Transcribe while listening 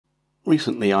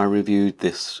Recently I reviewed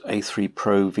this A3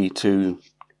 Pro V2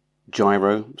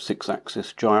 gyro,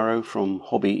 6-axis gyro from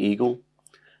HobbyEagle,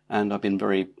 and I've been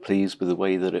very pleased with the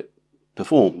way that it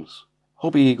performs.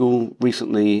 HobbyEagle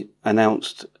recently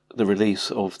announced the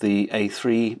release of the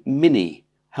A3 Mini.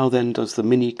 How then does the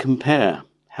Mini compare?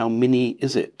 How mini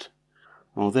is it?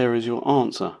 Well, there is your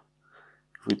answer.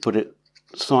 If we put it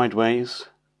sideways,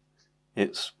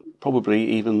 it's probably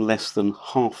even less than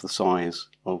half the size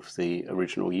of the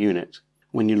original unit.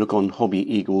 When you look on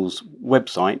HobbyEagle's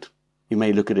website, you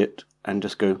may look at it and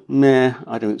just go, meh,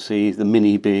 I don't see the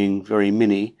Mini being very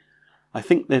mini. I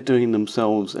think they're doing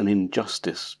themselves an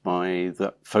injustice by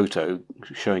that photo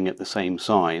showing it the same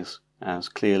size, as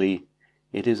clearly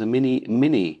it is a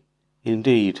mini.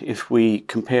 Indeed, if we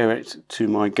compare it to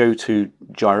my go-to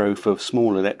gyro for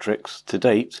small electrics to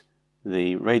date,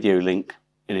 the Radio Link,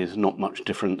 it is not much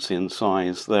difference in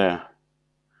size there.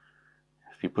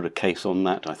 If you put a case on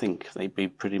that, I think they'd be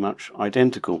pretty much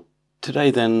identical. Today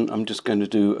then, I'm just going to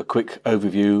do a quick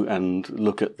overview and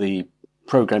look at the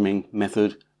programming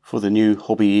method for the new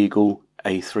HobbyEagle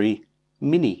A3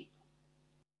 Mini.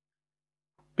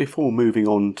 Before moving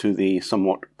on to the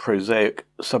somewhat prosaic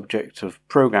subject of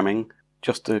programming,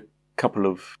 just a couple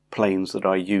of planes that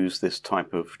I use this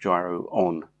type of gyro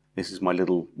on. This is my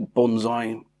little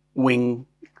Bonsai Wing,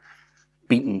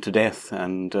 beaten to death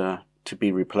and to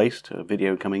be replaced, a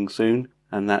video coming soon,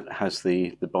 and that has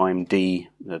the BIME D,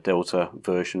 the Delta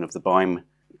version of the BIME.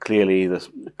 Clearly the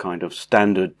kind of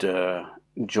standard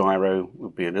gyro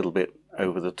would be a little bit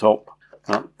over the top,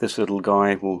 but this little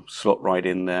guy will slot right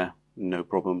in there, no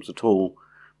problems at all.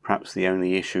 Perhaps the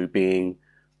only issue being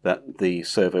that the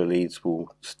servo leads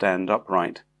will stand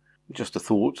upright. Just a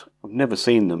thought, I've never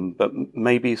seen them, but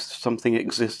maybe something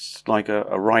exists like a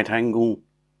right angle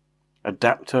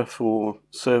adapter for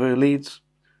servo leads.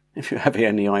 If you have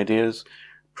any ideas,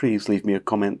 please leave me a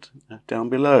comment down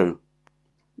below.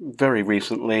 Very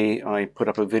recently I put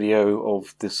up a video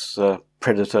of this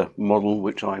Predator model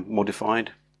which I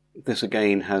modified. This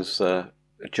again has a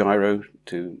gyro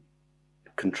to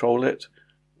control it.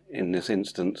 In this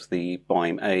instance the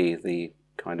BIME A, the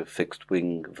kind of fixed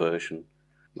wing version.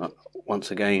 But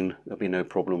once again there'll be no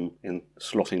problem in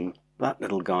slotting that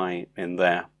little guy in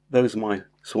there. Those are my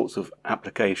sorts of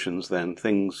applications then,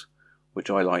 things which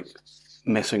I like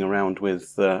messing around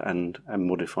with and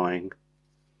modifying.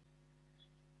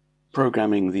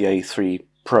 Programming the A3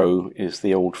 Pro is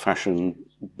the old-fashioned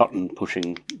button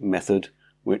pushing method,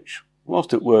 which,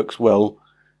 whilst it works well,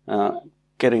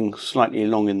 getting slightly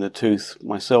long in the tooth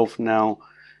myself now,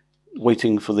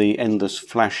 waiting for the endless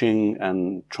flashing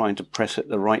and trying to press at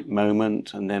the right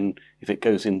moment, and then if it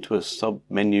goes into a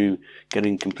sub-menu,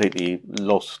 getting completely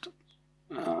lost.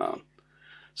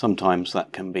 Sometimes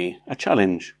that can be a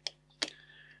challenge.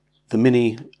 The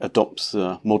Mini adopts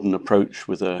the modern approach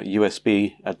with a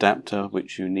USB adapter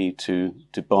which you need to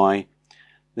buy.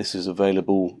 This is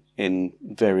available in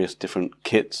various different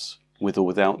kits with or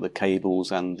without the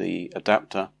cables and the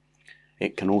adapter.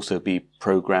 It can also be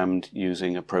programmed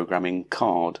using a programming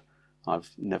card.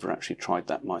 I've never actually tried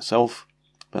that myself,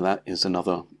 but that is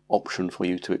another option for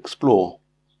you to explore.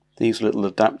 These little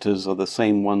adapters are the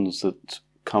same ones that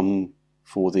come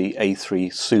for the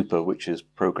A3 Super, which is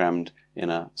programmed in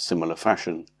a similar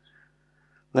fashion.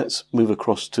 Let's move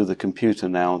across to the computer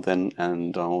now then,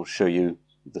 and I'll show you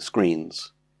the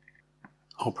screens.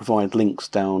 I'll provide links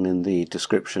down in the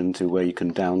description to where you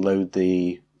can download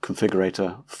the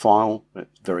configurator file.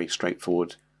 It's very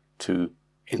straightforward to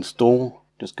install.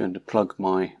 Just going to plug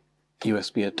my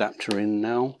USB adapter in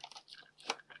now.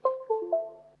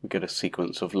 We get a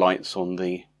sequence of lights on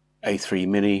the A3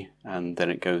 Mini and then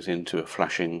it goes into a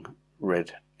flashing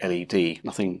red LED.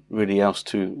 Nothing really else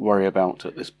to worry about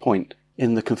at this point.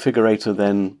 In the configurator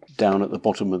then, down at the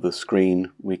bottom of the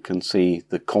screen, we can see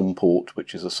the COM port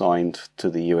which is assigned to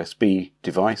the USB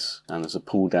device, and there's a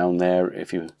pull down there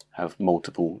if you have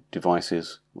multiple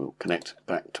devices. We'll connect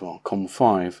back to our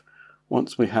COM5.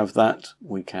 Once we have that,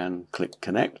 we can click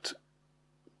connect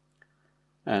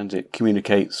and it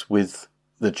communicates with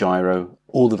the gyro.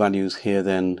 All the values here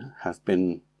then have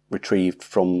been retrieved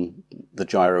from the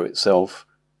gyro itself,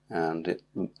 and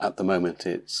at the moment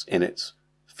it's in its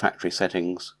factory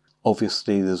settings.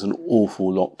 Obviously there's an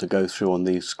awful lot to go through on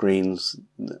these screens.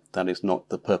 That is not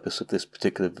the purpose of this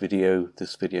particular video,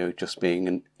 this video just being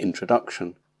an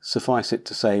introduction. Suffice it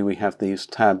to say we have these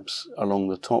tabs along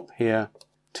the top here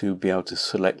to be able to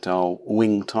select our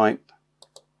wing type,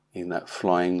 in that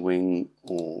flying wing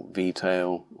or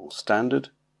V-tail or standard.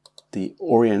 The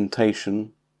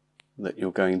orientation that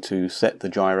you're going to set the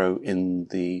gyro in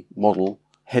the model,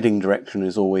 heading direction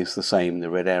is always the same, the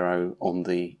red arrow on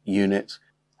the unit.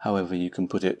 However, you can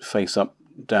put it face up,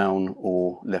 down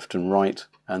or left and right,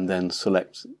 and then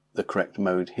select the correct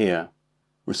mode here.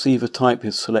 Receiver type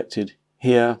is selected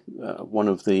here. One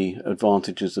of the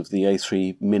advantages of the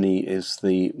A3 Mini is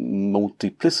the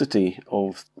multiplicity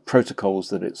of protocols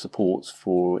that it supports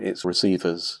for its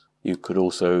receivers. You could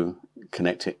also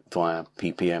connect it via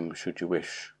PPM should you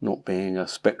wish. Not being a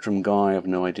Spectrum guy, I have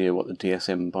no idea what the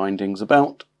DSM binding's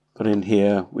about, but in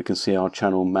here we can see our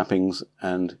channel mappings,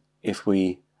 and if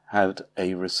we had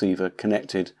a receiver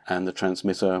connected and the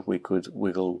transmitter, we could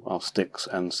wiggle our sticks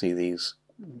and see these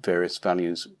various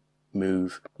values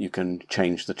move. You can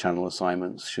change the channel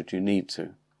assignments should you need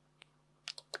to.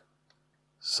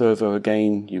 Servo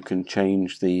again, you can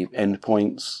change the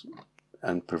endpoints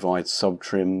and provide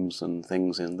sub-trims and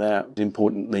things in there.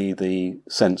 Importantly, the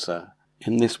sensor.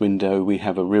 In this window we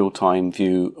have a real-time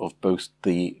view of both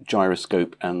the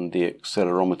gyroscope and the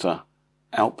accelerometer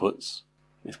outputs.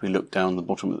 If we look down the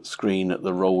bottom of the screen at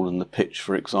the roll and the pitch,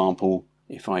 for example,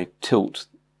 if I tilt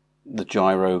the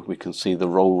gyro, we can see the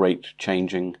roll rate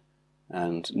changing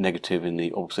and negative in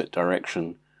the opposite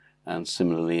direction, and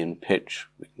similarly in pitch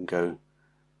we can go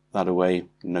that away,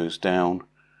 nose down,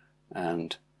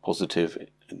 and positive,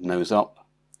 nose up.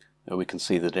 We can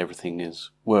see that everything is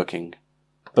working.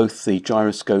 Both the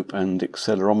gyroscope and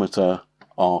accelerometer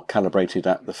are calibrated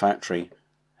at the factory.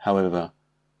 However,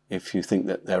 if you think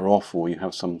that they're off or you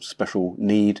have some special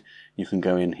need, you can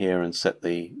go in here and set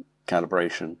the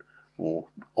calibration or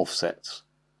offsets.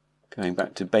 Going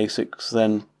back to basics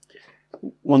then,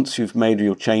 once you've made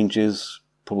your changes,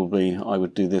 probably I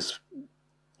would do this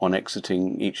on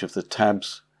exiting each of the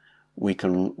tabs, we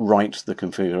can write the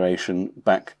configuration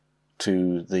back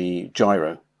to the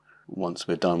gyro. Once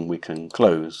we're done, we can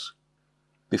close.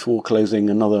 Before closing,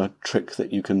 another trick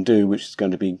that you can do, which is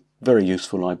going to be very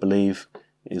useful I believe,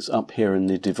 is up here in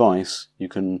the device you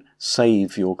can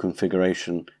save your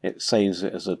configuration. It saves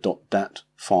it as a .dat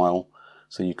file,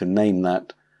 so you can name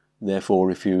that. Therefore,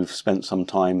 if you've spent some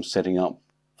time setting up,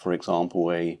 for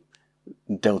example, a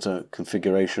Delta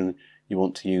configuration, you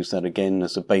want to use that again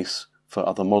as a base for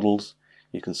other models,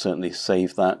 you can certainly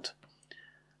save that,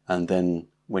 and then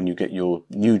when you get your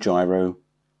new gyro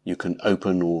you can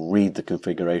open or read the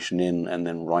configuration in and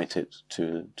then write it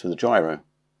to the gyro.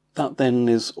 That then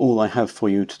is all I have for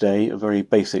you today, a very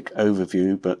basic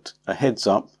overview, but a heads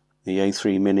up, the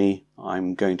A3 Mini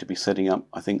I'm going to be setting up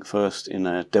I think first in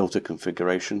a Delta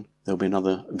configuration. There'll be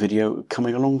another video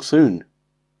coming along soon.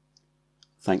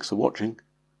 Thanks for watching.